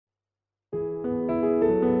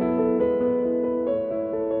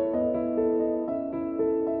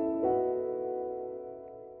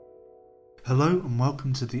Hello and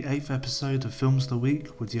welcome to the 8th episode of Films of the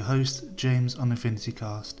Week with your host James on Infinity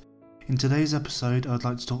Cast. In today's episode I would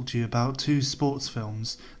like to talk to you about two sports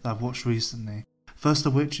films that I've watched recently. First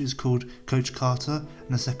of which is called Coach Carter and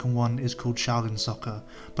the second one is called Shaolin Soccer.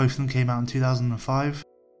 Both of them came out in 2005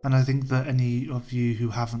 and I think that any of you who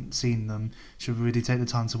haven't seen them should really take the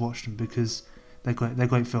time to watch them because they're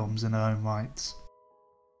great films in their own rights.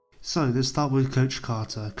 So let's start with Coach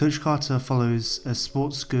Carter. Coach Carter follows a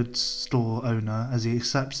sports goods store owner as he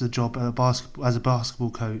accepts a job as a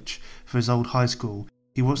basketball coach for his old high school.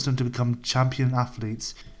 He wants them to become champion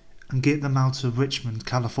athletes and get them out of Richmond,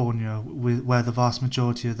 California, where the vast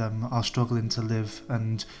majority of them are struggling to live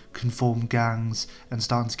and can form gangs and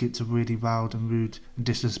starting to get to really loud and rude and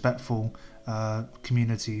disrespectful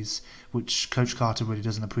communities, which Coach Carter really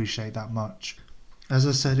doesn't appreciate that much. As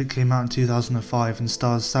I said, it came out in 2005 and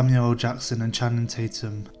stars Samuel L. Jackson and Channing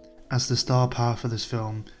Tatum as the star power for this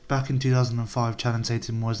film. Back in 2005, Channing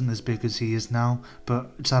Tatum wasn't as big as he is now,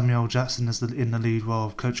 but Samuel L. Jackson in the lead role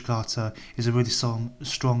of Coach Carter is a really strong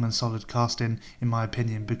and solid casting, in my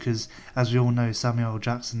opinion, because as we all know, Samuel L.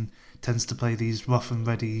 Jackson tends to play these rough and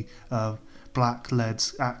ready black-led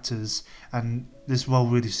actors, and this role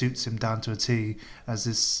really suits him down to a T as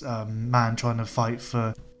this man trying to fight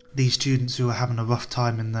for these students who are having a rough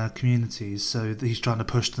time in their communities, so he's trying to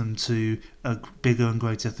push them to bigger and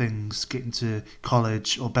greater things, get into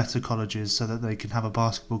college or better colleges so that they can have a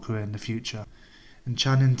basketball career in the future. And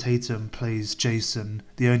Channing Tatum plays Jason,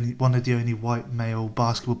 one of the only white male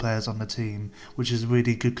basketball players on the team, which is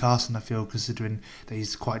really good casting, I feel, considering that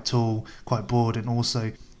he's quite tall, quite broad, and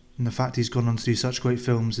also in the fact he's gone on to do such great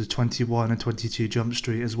films as 21 and 22 Jump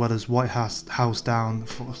Street, as well as White House Down,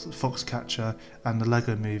 Foxcatcher and the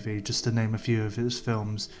Lego Movie, just to name a few of his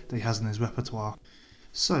films that he has in his repertoire.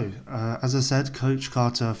 So, as I said, Coach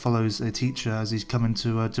Carter follows a teacher as he's come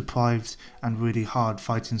into a deprived and really hard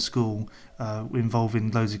fighting school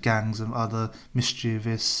involving loads of gangs and other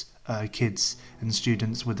mischievous kids and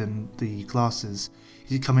students within the classes.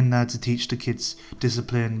 He's come in there to teach the kids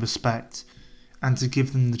discipline, respect, and to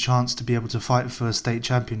give them the chance to be able to fight for a state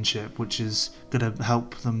championship, which is going to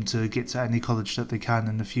help them to get to any college that they can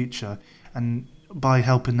in the future. And by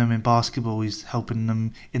helping them in basketball, he's helping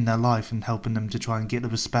them in their life and helping them to try and get the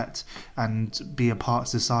respect and be a part of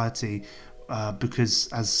society, because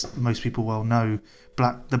as most people well know,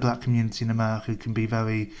 the black community in America can be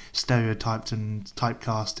very stereotyped and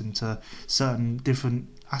typecast into certain different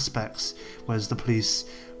aspects, whereas the police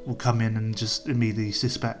will come in and just immediately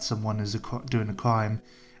suspect someone is doing a crime,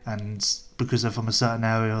 and because they're from a certain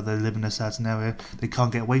area or they live in a certain area, they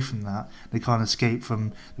can't get away from that. They can't escape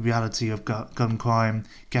from the reality of gun crime,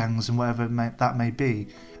 gangs and whatever that may be.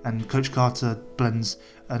 And Coach Carter blends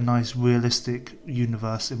a nice realistic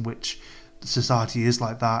universe in which society is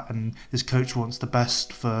like that, and this coach wants the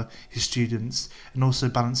best for his students, and also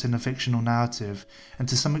balancing a fictional narrative. And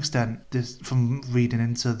to some extent, this, from reading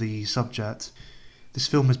into the subject, this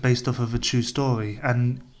film is based off of a true story,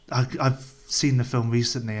 and I've seen the film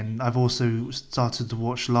recently, and I've also started to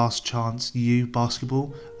watch Last Chance U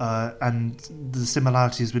basketball, and the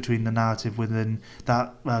similarities between the narrative within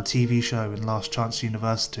that TV show and Last Chance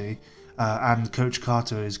University and Coach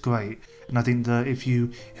Carter is great. And I think that if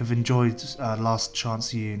you have enjoyed Last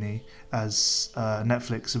Chance Uni as a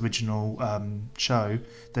Netflix original show,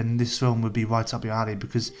 then this film would be right up your alley,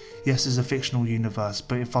 because yes, it's a fictional universe,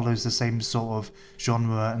 but it follows the same sort of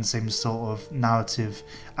genre and same sort of narrative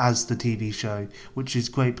as the TV show, which is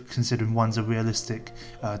great considering one's a realistic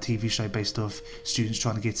TV show based off students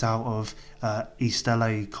trying to get out of East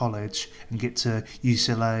LA College and get to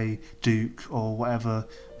UCLA, Duke or whatever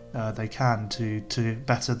they can to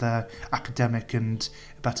better their academic and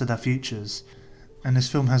better their futures. And this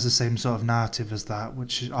film has the same sort of narrative as that,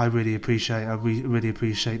 which I really appreciate. I really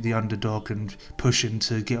appreciate the underdog and pushing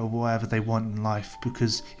to get whatever they want in life,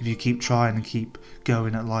 because if you keep trying and keep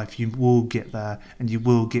going at life, you will get there and you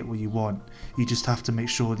will get what you want. You just have to make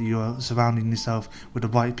sure that you're surrounding yourself with the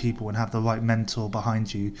right people and have the right mentor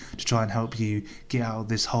behind you to try and help you get out of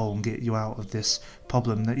this hole and get you out of this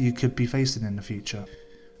problem that you could be facing in the future.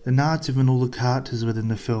 The narrative and all the characters within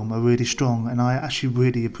the film are really strong, and I actually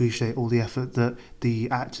really appreciate all the effort that the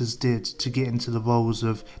actors did to get into the roles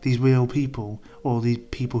of these real people, or these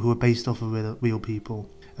people who are based off of real people,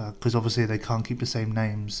 because obviously they can't keep the same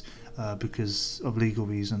names because of legal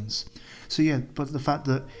reasons. So yeah, but the fact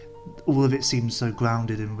that all of it seems so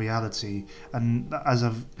grounded in reality, and as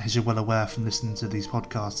you're well aware from listening to these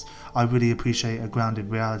podcasts, I really appreciate a grounded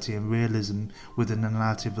reality and realism within the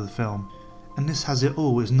narrative of the film. And this has it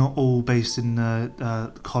all. It's not all based in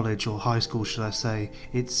college or high school, should I say.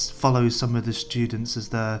 It follows some of the students as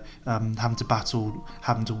they're having to battle,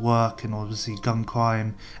 having to work, and obviously gun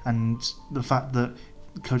crime. And the fact that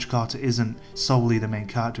Coach Carter isn't solely the main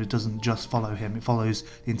character, it doesn't just follow him. It follows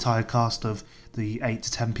the entire cast of the 8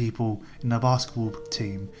 to 10 people in the basketball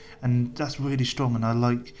team. And that's really strong, and I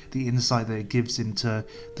like the insight that it gives into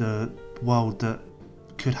the world that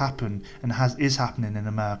could happen and is happening in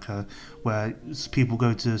America, where people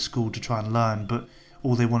go to school to try and learn, but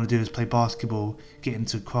all they want to do is play basketball, get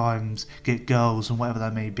into crimes, get girls and whatever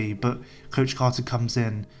that may be. But Coach Carter comes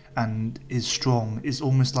in and is strong, is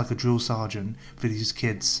almost like a drill sergeant for these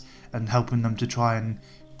kids, and helping them to try and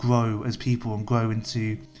grow as people and grow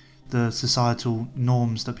into the societal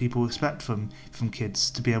norms that people expect from kids,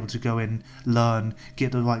 to be able to go in, learn,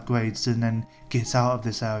 get the right grades, and then get out of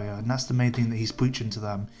this area. And that's the main thing that he's preaching to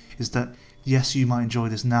them, is that yes, you might enjoy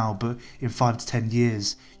this now, but in 5 to 10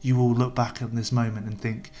 years you will look back at this moment and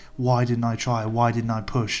think, why didn't I try, why didn't I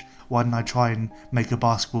push, why didn't I try and make a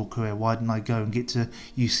basketball career, why didn't I go and get to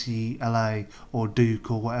UCLA or Duke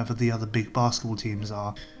or whatever the other big basketball teams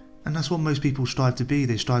are. And that's what most people strive to be.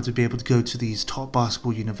 They strive to be able to go to these top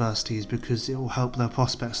basketball universities because it will help their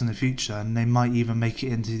prospects in the future, and they might even make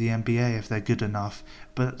it into the NBA if they're good enough.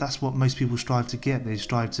 But that's what most people strive to get. They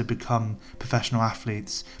strive to become professional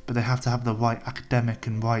athletes, but they have to have the right academic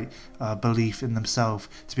and right belief in themselves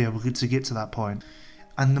to be able to get to that point.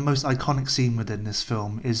 And the most iconic scene within this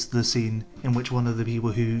film is the scene in which one of the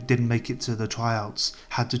people who didn't make it to the tryouts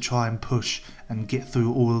had to try and push and get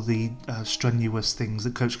through all of the strenuous things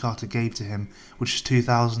that Coach Carter gave to him, which is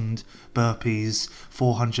 2,000 burpees,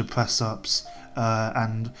 400 press-ups,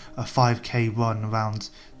 and a 5k run around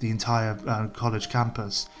the entire college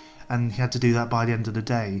campus. And he had to do that by the end of the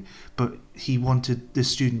day. But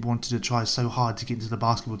this student wanted to try so hard to get into the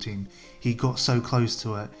basketball team. He got so close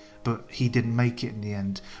to it, but he didn't make it in the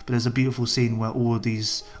end. But there's a beautiful scene where all of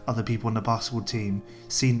these other people on the basketball team,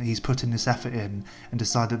 seeing that he's putting this effort in, and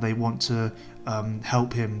decide that they want to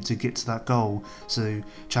help him to get to that goal. So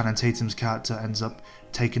Channing Tatum's character ends up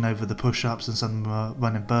taking over the push-ups, and some of them are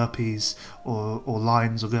running burpees or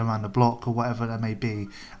lines or going around the block or whatever that may be.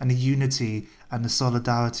 And the unity and the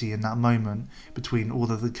solidarity in that moment between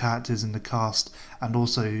all of the characters in the cast, and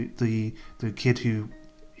also the kid who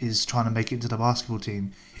is trying to make it into the basketball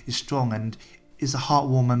team, is strong and is a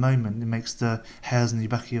heartwarming moment. It makes the hairs on the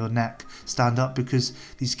back of your neck stand up, because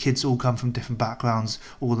these kids all come from different backgrounds,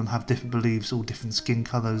 all of them have different beliefs, all different skin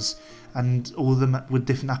colours, and all of them with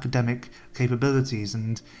different academic capabilities.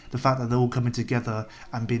 And the fact that they're all coming together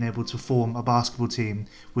and being able to form a basketball team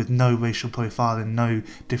with no racial profiling, no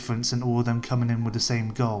difference, and all of them coming in with the same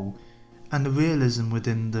goal. And the realism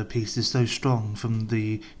within the piece is so strong, from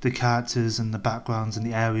the characters and the backgrounds and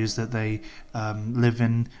the areas that they live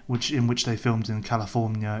in which they filmed in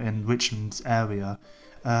California, in Richmond's area.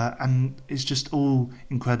 And it's just all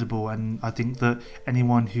incredible, and I think that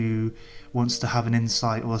anyone who wants to have an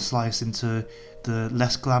insight or a slice into the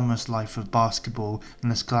less glamorous life of basketball and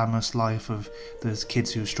less glamorous life of those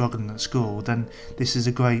kids who are struggling at school, then this is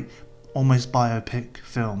a great, almost biopic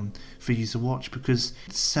film for you to watch, because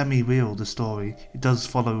it's semi-real, the story. It does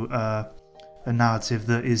follow a narrative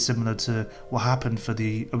that is similar to what happened for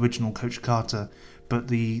the original Coach Carter, but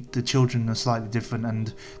the children are slightly different,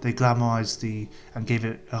 and they glamorized and gave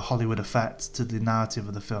it a Hollywood effect to the narrative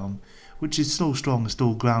of the film, which is still strong,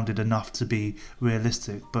 still grounded enough to be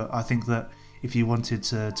realistic. But I think that if you wanted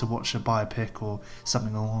to watch a biopic or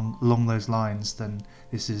something along those lines, then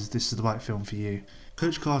this is the right film for you.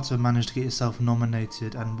 Coach Carter managed to get himself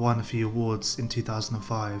nominated and won a few awards in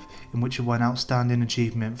 2005, in which he won Outstanding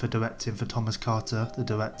Achievement for Directing for Thomas Carter, the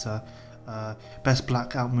director, Best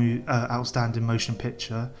Black Outstanding Motion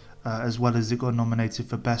Picture, as well as it got nominated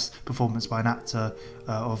for Best Performance by an Actor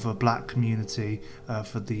of a Black Community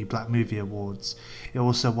for the Black Movie Awards. It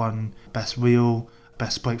also won Best Reel,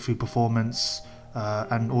 Best Breakthrough Performance,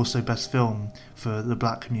 and also Best Film for the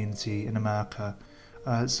Black community in America.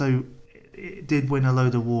 So it did win a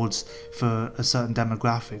load of awards for a certain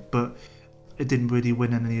demographic, but it didn't really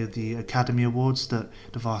win any of the Academy Awards that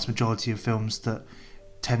the vast majority of films that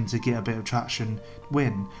tend to get a bit of traction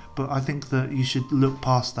win. But I think that you should look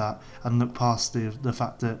past that and look past the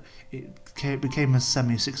fact that it became a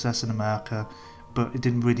semi-success in America, but it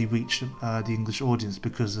didn't really reach the English audience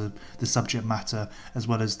because of the subject matter, as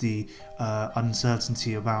well as the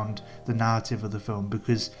uncertainty around the narrative of the film.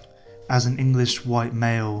 Because as an English white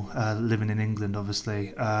male living in England,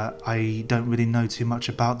 obviously, I don't really know too much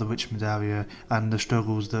about the Richmond area and the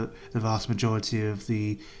struggles that the vast majority of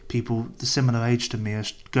the people the similar age to me are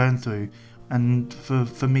going through And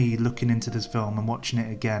for me, looking into this film and watching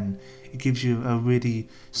it again, it gives you a really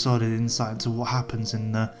solid insight into what happens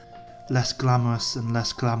in the less glamorous and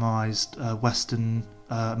less glamorized Western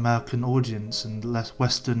American audience and less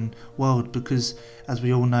Western world, because as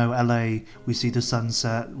we all know, LA, we see the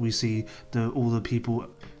sunset, we see all the people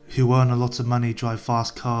who earn a lot of money, drive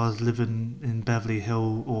fast cars, live in Beverly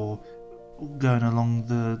Hills, or going along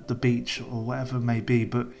the beach or whatever it may be.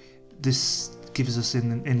 But this gives us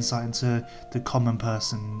an insight into the common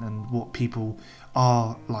person and what people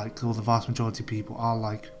are like, or the vast majority of people are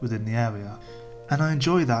like within the area. And I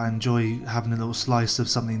enjoy that. I enjoy having a little slice of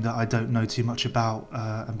something that I don't know too much about,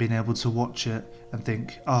 and being able to watch it and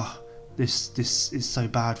think, this is so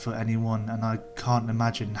bad for anyone, and I can't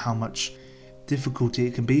imagine how much difficulty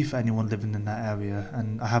it can be for anyone living in that area.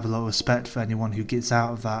 And I have a lot of respect for anyone who gets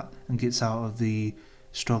out of that and gets out of the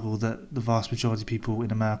struggle that the vast majority of people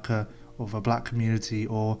in America, or the black community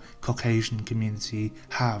or Caucasian community,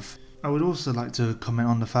 have. I would also like to comment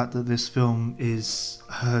on the fact that this film is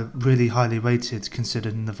really highly rated,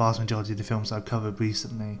 considering the vast majority of the films I've covered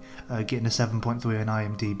recently, getting a 7.3 on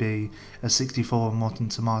IMDb, a 64 on Rotten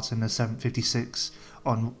Tomatoes, and a 756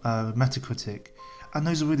 on Metacritic. And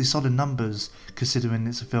those are really solid numbers, considering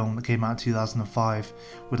it's a film that came out in 2005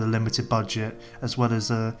 with a limited budget, as well as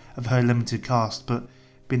a very limited cast. But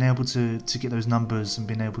being able to get those numbers and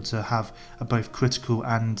being able to have a both critical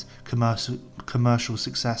and commercial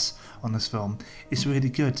success on this film, it's really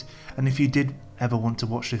good. And if you did ever want to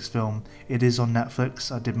watch this film, it is on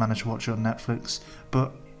Netflix. I did manage to watch it on Netflix,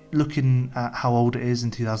 but looking at how old it is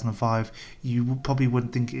in 2005, you probably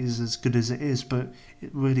wouldn't think it is as good as it is, but it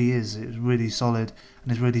really is. It's really solid,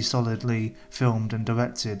 and it's really solidly filmed and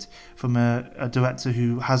directed from a director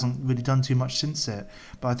who hasn't really done too much since it.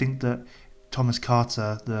 But I think that Thomas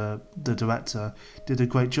Carter, the director, did a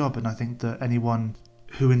great job, and I think that anyone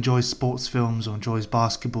who enjoys sports films or enjoys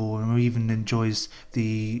basketball or even enjoys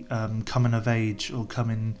the coming of age or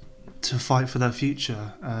coming to fight for their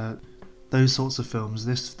future, those sorts of films,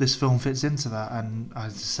 this film fits into that. And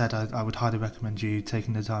as I said, I would highly recommend you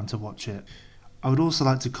taking the time to watch it. I would also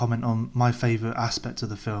like to comment on my favourite aspect of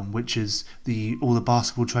the film, which is all the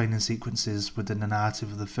basketball training sequences within the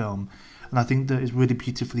narrative of the film. And I think that it's really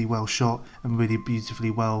beautifully well shot and really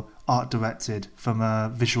beautifully well art directed from a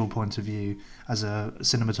visual point of view. As a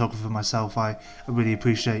cinematographer myself, I really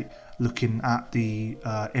appreciate looking at the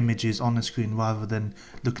images on the screen rather than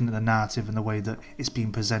looking at the narrative and the way that it's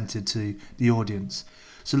being presented to the audience.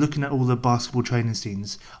 So looking at all the basketball training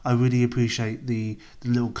scenes, I really appreciate the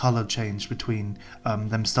little colour change between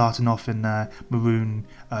them starting off in their maroon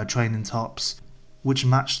training tops, which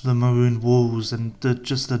matched the maroon walls and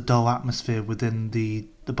just the dull atmosphere within the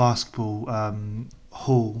basketball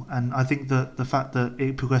hall. And I think that the fact that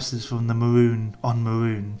it progresses from the maroon on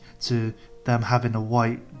maroon to them having a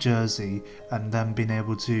white jersey and them being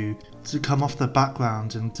able to come off the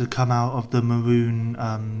background and to come out of the maroon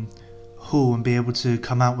hall and be able to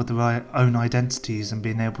come out with their own identities and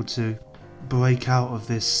being able to break out of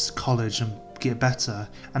this college and get better.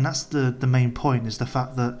 And that's the main point, is the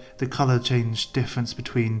fact that the colour change difference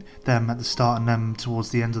between them at the start and them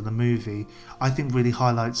towards the end of the movie, I think really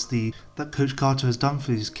highlights that Coach Carter has done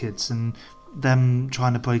for these kids, and them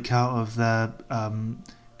trying to break out of their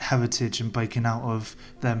heritage and breaking out of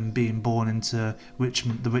them being born into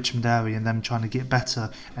the Richmond area, and them trying to get better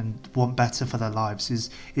and want better for their lives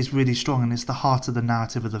is really strong. And it's the heart of the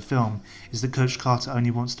narrative of the film, is that Coach Carter only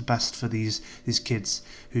wants the best for these kids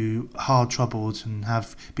who are hard troubled and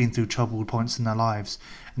have been through troubled points in their lives.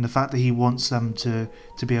 And the fact that he wants them to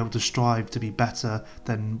be able to strive to be better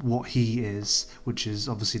than what he is, which is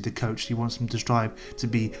obviously the coach. He wants them to strive to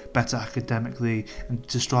be better academically and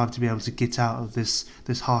to strive to be able to get out of this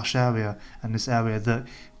harsh area, and this area that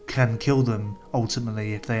can kill them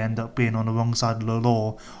ultimately if they end up being on the wrong side of the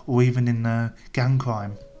law or even in gang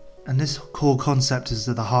crime. And this core concept is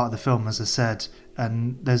at the heart of the film, as I said.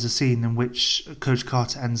 And there's a scene in which Coach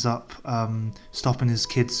Carter ends up stopping his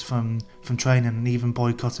kids from training and even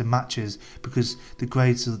boycotting matches because the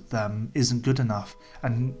grades of them isn't good enough.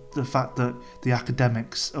 And the fact that the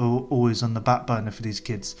academics are always on the back burner for these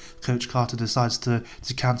kids, Coach Carter decides to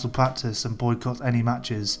cancel practice and boycott any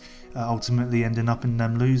matches, ultimately ending up in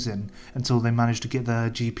them losing until they manage to get their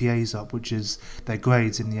GPAs up, which is their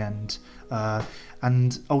grades in the end.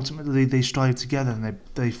 And ultimately they strive together and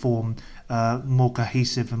they form more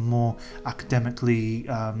cohesive and more academically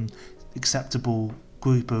acceptable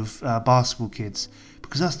group of basketball kids,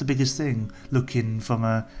 because that's the biggest thing looking from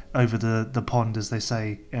over the pond, as they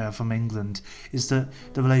say, from England, is that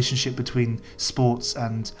the relationship between sports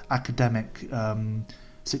and academic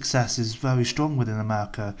success is very strong within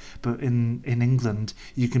America, but in England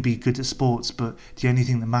you can be good at sports, but the only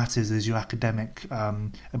thing that matters is your academic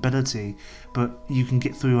ability. But you can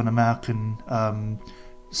get through an American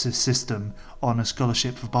system on a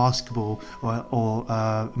scholarship for basketball or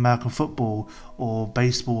American football or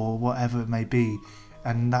baseball or whatever it may be.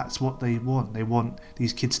 And that's what they want. They want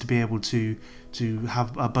these kids to be able to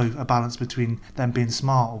have both a balance between them being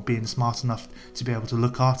smart or being smart enough to be able to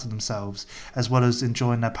look after themselves, as well as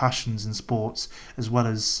enjoying their passions in sports, as well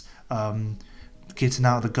as getting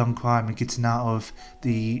out of the gun crime and getting out of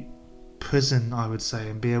the prison, I would say,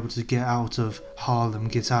 and be able to get out of Harlem,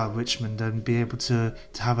 get out of Richmond, and be able to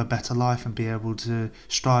have a better life and be able to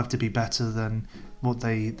strive to be better than what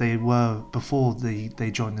they were before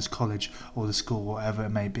they joined this college or the school, whatever it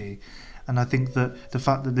may be. And I think that the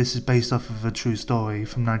fact that this is based off of a true story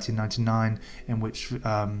from 1999, in which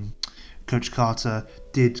Coach Carter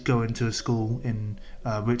did go into a school in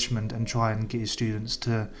Richmond and try and get his students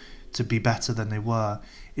to be better than they were,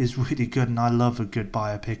 is really good. And I love a good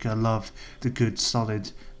biopic. I love the good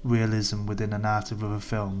solid realism within a narrative of a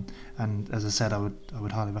film, and as I said, I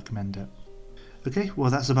would highly recommend it. Okay, well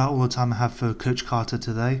that's about all the time I have for Coach Carter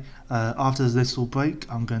today. After this little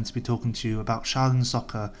break, I'm going to be talking to you about Shaolin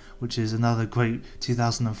Soccer, which is another great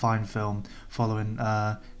 2005 film following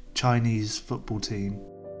a Chinese football team.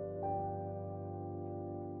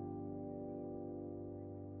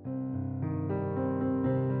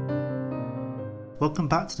 Welcome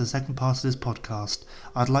back to the second part of this podcast.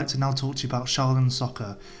 I'd like to now talk to you about Shaolin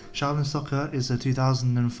Soccer. Shaolin Soccer is a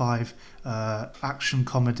 2005 action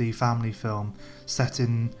comedy family film set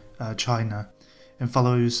in China, and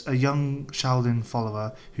follows a young Shaolin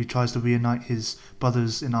follower who tries to reunite his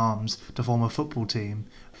brothers in arms to form a football team,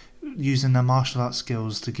 using their martial arts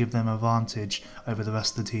skills to give them advantage over the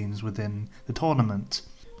rest of the teams within the tournament.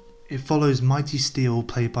 It follows Mighty Steel,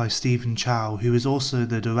 played by Stephen Chow, who is also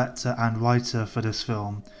the director and writer for this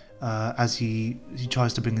film, as he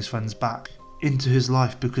tries to bring his friends back into his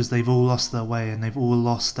life because they've all lost their way and they've all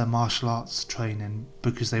lost their martial arts training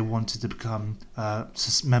because they wanted to become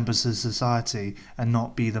members of society and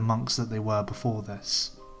not be the monks that they were before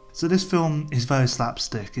this. So this film is very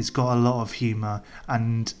slapstick. It's got a lot of humour,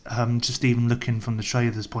 and just even looking from the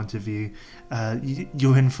trailer's point of view,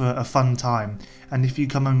 you're in for a fun time. And if you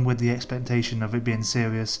come in with the expectation of it being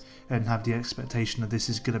serious and have the expectation that this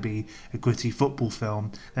is going to be a gritty football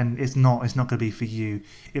film, then it's not going to be for you.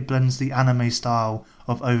 It blends the anime style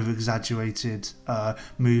of over-exaggerated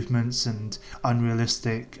movements and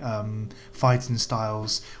unrealistic fighting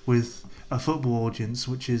styles with a football audience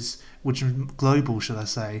which is global, should I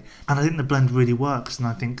say. And I think the blend really works, and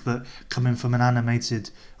I think that coming from an animated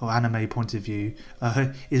or anime point of view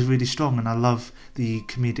is really strong, and I love the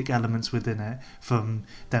comedic elements within it, from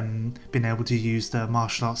them being able to use their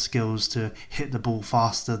martial arts skills to hit the ball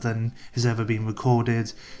faster than has ever been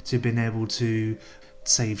recorded, to being able to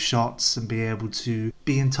save shots and be able to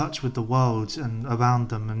be in touch with the world and around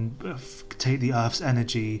them and take the Earth's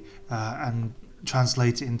energy and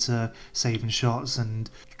translate it into saving shots and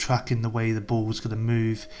tracking the way the ball's going to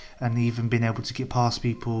move, and even being able to get past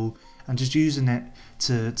people and just using it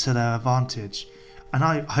to their advantage. And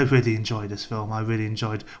I really enjoyed this film. I really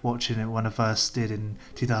enjoyed watching it when I first did in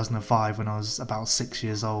 2005 when I was about 6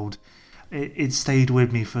 years old. It stayed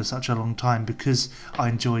with me for such a long time because I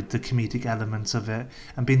enjoyed the comedic elements of it,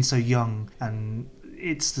 and being so young, and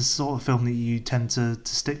it's the sort of film that you tend to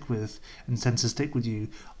stick with and tend to stick with you.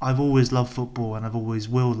 I've always loved football and I've always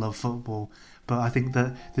will love football, but I think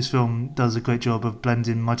that this film does a great job of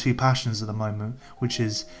blending my two passions at the moment, which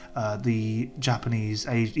is the Japanese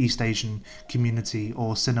East Asian community,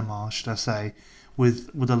 or cinema should I say, with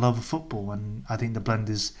a love of football, and I think the blend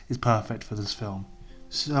is perfect for this film.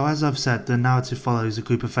 So as I've said, the narrative follows a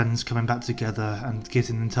group of friends coming back together and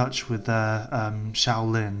getting in touch with their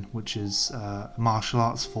Shaolin, which is a martial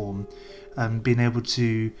arts form, and being able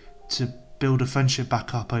to build a friendship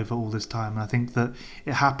back up over all this time. And I think that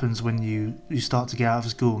it happens when you start to get out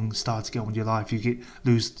of school and start to get on with your life. You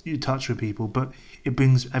lose your touch with people, but it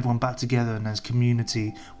brings everyone back together, and there's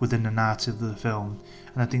community within the narrative of the film.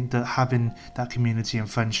 And I think that having that community and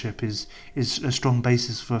friendship is a strong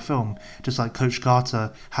basis for a film. Just like Coach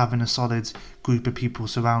Carter having a solid group of people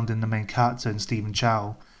surrounding the main character in Stephen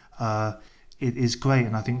Chow, it is great.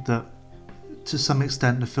 And I think that to some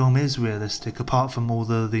extent the film is realistic, apart from all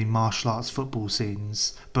the martial arts football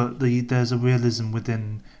scenes, but there's a realism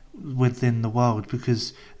within the world,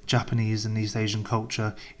 because Japanese and East Asian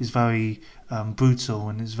culture is very brutal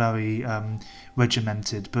and it's very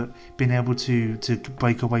regimented, but being able to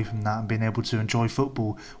break away from that and being able to enjoy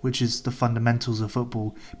football, which is the fundamentals of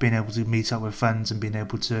football, being able to meet up with friends and being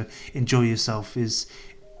able to enjoy yourself is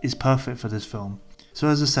perfect for this film. So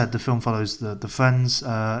as I said, the film follows the friends.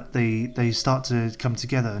 They start to come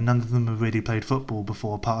together, and none of them have really played football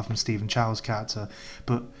before, apart from Stephen Chow's character.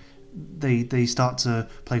 But they start to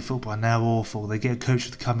play football, and they're awful. They get a coach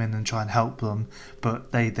to come in and try and help them,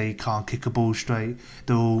 but they can't kick a ball straight.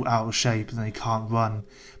 They're all out of shape and they can't run.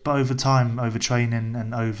 But over time, over training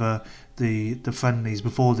and over the friendlies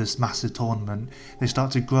before this massive tournament, they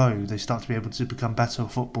start to grow. They start to be able to become better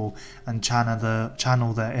at football and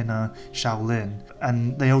channel their inner Shaolin,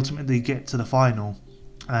 and they ultimately get to the final.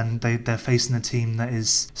 And they're facing a team that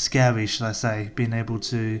is scary, should I say, being able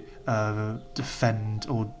to defend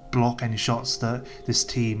or block any shots that this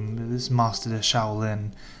team, this master of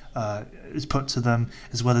Shaolin, is put to them,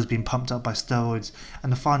 as well as being pumped up by steroids.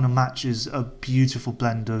 And the final match is a beautiful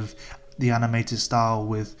blend of the animated style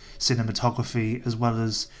with cinematography, as well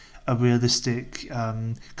as a realistic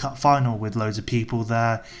cut final with loads of people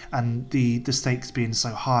there, and the stakes being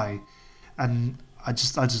so high. And I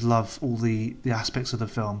just love all the aspects of the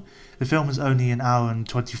film. The film is only an hour and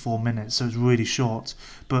 24 minutes, so it's really short,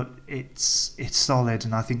 but it's solid,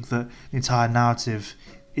 and I think that the entire narrative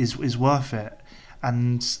is worth it.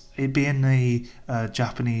 And it being a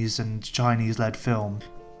Japanese and Chinese led film,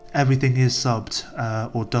 everything is subbed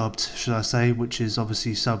or dubbed, should I say, which is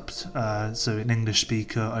obviously subbed, so an English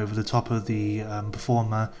speaker over the top of the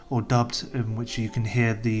performer, or dubbed, in which you can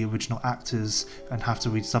hear the original actors and have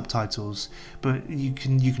to read subtitles. But you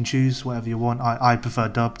can choose whatever you want. I prefer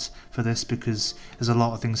dubbed for this because there's a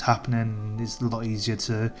lot of things happening and it's a lot easier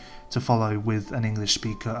to follow with an English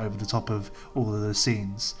speaker over the top of all of the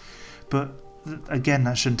scenes. But again,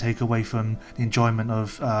 that shouldn't take away from the enjoyment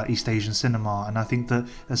of East Asian cinema, and I think that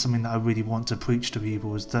that's something that I really want to preach to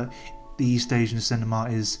people, is that the East Asian cinema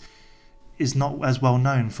is not as well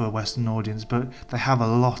known for a Western audience, but they have a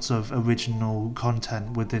lot of original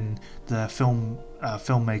content within their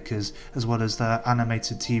filmmakers, as well as their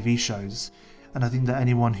animated TV shows. And I think that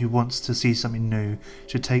anyone who wants to see something new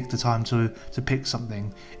should take the time to pick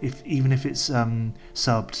something, even if it's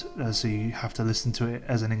subbed, so you have to listen to it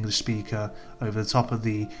as an English speaker over the top of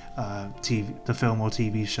the film or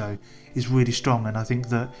TV show, is really strong. And I think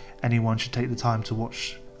that anyone should take the time to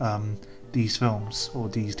watch these films, or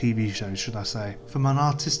these TV shows, should I say. From an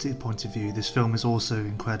artistic point of view, this film is also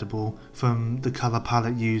incredible, from the colour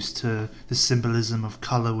palette used to the symbolism of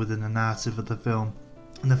colour within the narrative of the film.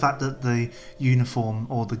 And the fact that the uniform,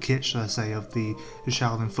 or the kit, should I say, of the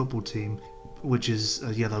Shaolin football team, which is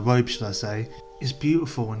a yellow robe, should I say, is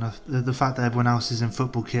beautiful. And the fact that everyone else is in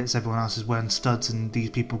football kits, everyone else is wearing studs, and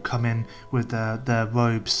these people come in with their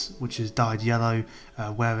robes, which is dyed yellow,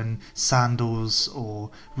 wearing sandals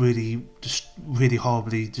or really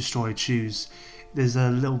horribly destroyed shoes. There's a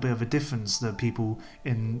little bit of a difference that people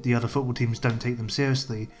in the other football teams don't take them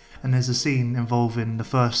seriously. And there's a scene involving the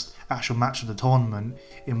first actual match of the tournament,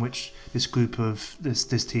 in which this group of this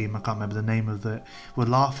team, I can't remember the name of it, were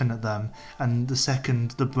laughing at them, and the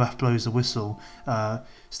second the ref blows the whistle,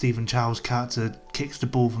 Stephen Chow's character kicks the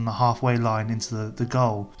ball from the halfway line into the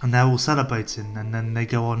goal, and they're all celebrating, and then they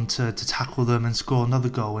go on to tackle them and score another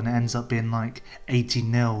goal, and it ends up being like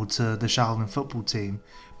 80-0 to the Shaolin football team.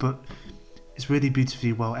 But it's really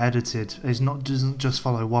beautifully well edited. It doesn't just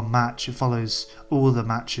follow one match, it follows all the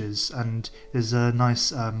matches, and there's a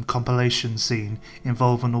nice compilation scene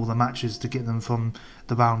involving all the matches to get them from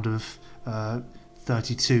the round of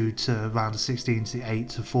 32 to round of 16 to 8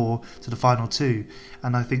 to 4 to the final two.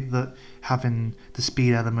 And I think that having the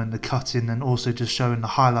speed element, the cutting, and also just showing the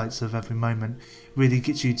highlights of every moment really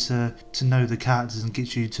gets you to know the characters and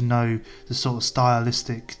gets you to know the sort of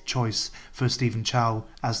stylistic choice for Stephen Chow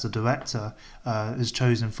as the director has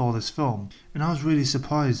chosen for this film. And I was really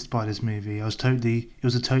surprised by this movie. It was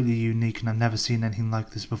a totally unique, and I've never seen anything like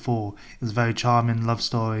this before. It was a very charming love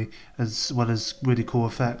story, as well as really cool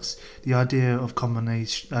effects. The idea of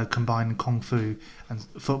combining kung fu and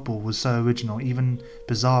football was so original, even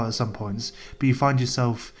bizarre at some points, but you find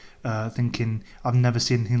yourself thinking, I've never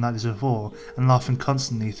seen anything like this before, and laughing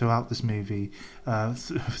constantly throughout this movie,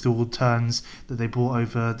 through all the turns that they brought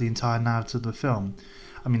over the entire narrative of the film.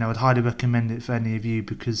 I mean, I would highly recommend it for any of you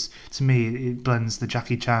because to me it blends the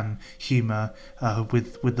Jackie Chan humour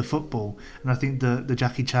with the football, and I think the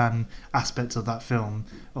Jackie Chan aspect of that film,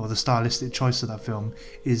 or the stylistic choice of that film,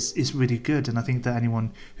 is really good. And I think that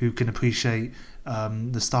anyone who can appreciate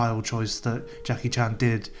the style choice that Jackie Chan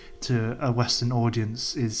did to a Western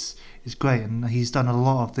audience is great, and he's done a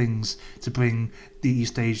lot of things to bring the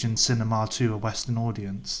East Asian cinema to a Western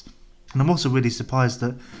audience. And I'm also really surprised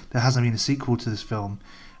that there hasn't been a sequel to this film,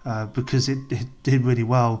 because it did really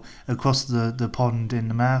well across the pond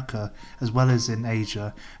in America as well as in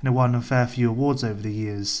Asia, and it won a fair few awards over the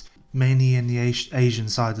years, mainly in the Asian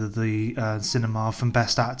side of the cinema, from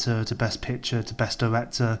Best Actor to Best Picture to Best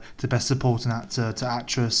Director to Best Supporting Actor to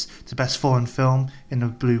Actress to Best Foreign Film in the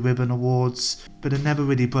Blue Ribbon Awards, but it never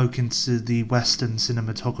really broke into the Western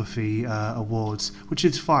Cinematography Awards, which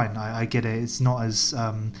is fine. I get it. It's not as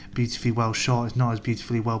beautifully well shot, it's not as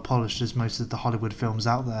beautifully well polished as most of the Hollywood films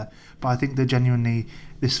out there, but I think that genuinely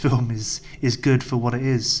this film is good for what it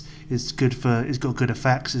is. It's got good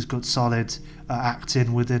effects, it's got solid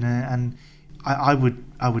acting within it, and I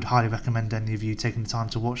would highly recommend any of you taking the time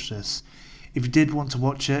to watch this. If you did want to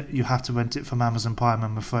watch it, you have to rent it from Amazon Prime,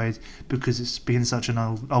 I'm afraid, because it's been such an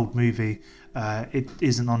old movie. It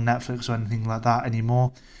isn't on Netflix or anything like that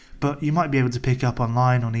anymore, but you might be able to pick up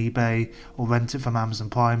online on eBay or rent it from Amazon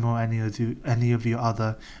Prime or any of your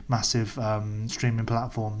other massive streaming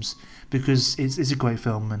platforms, because it's a great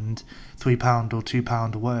film, and £3 or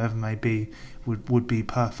 £2 or whatever it may be would be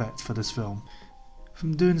perfect for this film.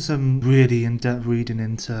 From doing some really in-depth reading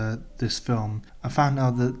into this film, I found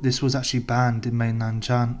out that this was actually banned in mainland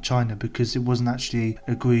China because it wasn't actually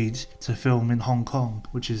agreed to film in Hong Kong,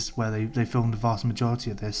 which is where they filmed the vast majority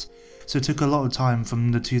of this. So it took a lot of time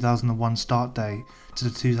from the 2001 start date to the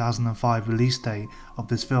 2005 release date of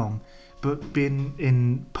this film. But being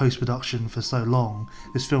in post-production for so long,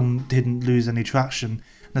 this film didn't lose any traction.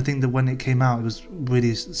 And I think that when it came out, it was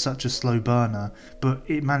really such a slow burner, but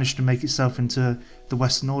it managed to make itself into the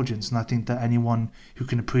Western audience, and I think that anyone who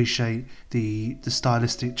can appreciate the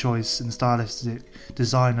stylistic choice and stylistic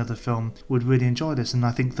design of the film would really enjoy this. And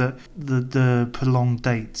I think that the prolonged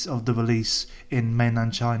date of the release in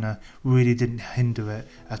mainland China really didn't hinder it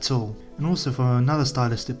at all. And also from another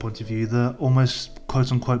stylistic point of view, the almost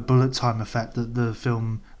quote-unquote bullet time effect that the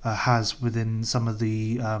film has within some of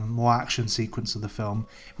the more action sequence of the film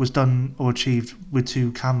was done or achieved with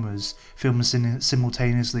two cameras filming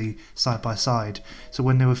simultaneously side by side. So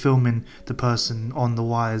when they were filming the person on the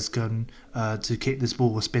wires going to kick this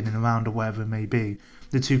ball or spinning around or whatever it may be,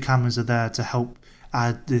 the two cameras are there to help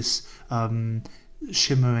add this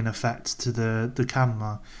shimmering effect to the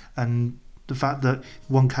camera. And the fact that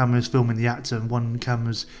one camera is filming the actor and one camera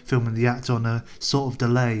is filming the actor on a sort of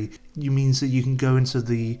delay, means that you can go into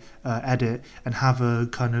the edit and have a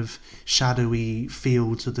kind of shadowy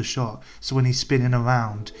feel to the shot. So when he's spinning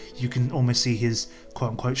around, you can almost see his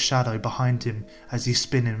quote-unquote shadow behind him as he's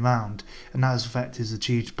spinning around, and that effect is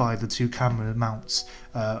achieved by the two camera mounts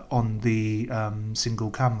on the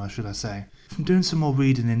single camera, should I say. From doing some more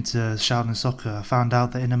reading into Shaolin Soccer, I found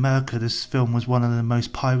out that in America this film was one of the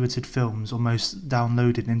most pirated films or most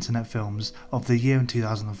downloaded internet films of the year in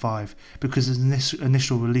 2005, because its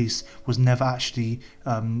initial release was never actually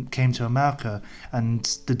came to America, and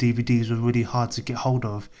the DVDs were really hard to get hold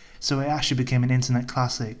of. So it actually became an internet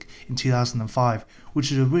classic in 2005,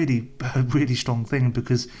 which is a really strong thing,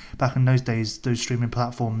 because back in those days, those streaming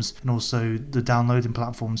platforms and also the downloading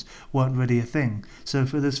platforms weren't really a thing. So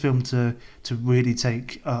for this film to really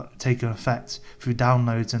take an effect through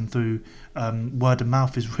downloads and through word of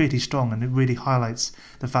mouth is really strong, and it really highlights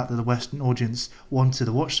the fact that the Western audience wanted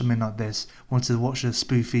to watch something like this, wanted to watch a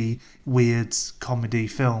spoofy, weird comedy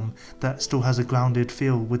film that still has a grounded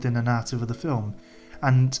feel within the narrative of the film.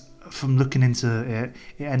 And from looking into it,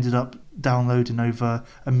 it ended up downloading over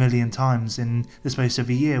 1 million times in the space of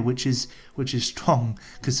a year, which is strong,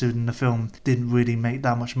 considering the film didn't really make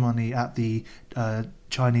that much money at the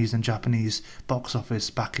Chinese and Japanese box office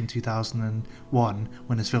back in 2001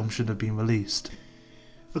 when this film should have been released.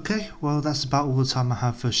 Okay, well that's about all the time I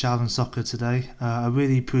have for Shaolin Soccer today. I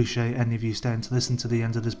really appreciate any of you staying to listen to the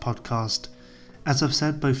end of this podcast. As I've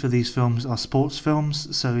said, both of these films are sports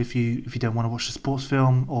films, so if you don't want to watch a sports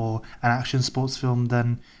film or an action sports film,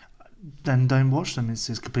 then don't watch them. It's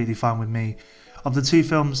completely fine with me. Of the two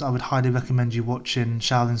films, I would highly recommend you watching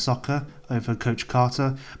Shaolin Soccer over Coach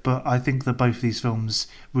Carter, but I think that both of these films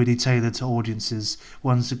really tailored to audiences.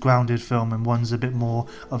 One's a grounded film and one's a bit more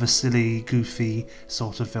of a silly, goofy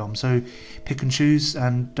sort of film. So pick and choose,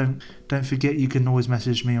 and don't forget you can always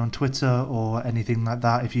message me on Twitter or anything like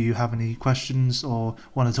that if you have any questions or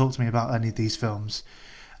want to talk to me about any of these films.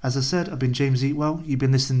 As I said, I've been James Eatwell. You've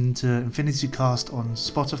been listening to Infinity Cast on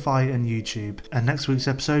Spotify and YouTube. And next week's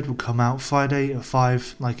episode will come out Friday at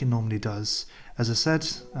 5 like it normally does. As I said,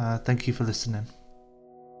 thank you for listening.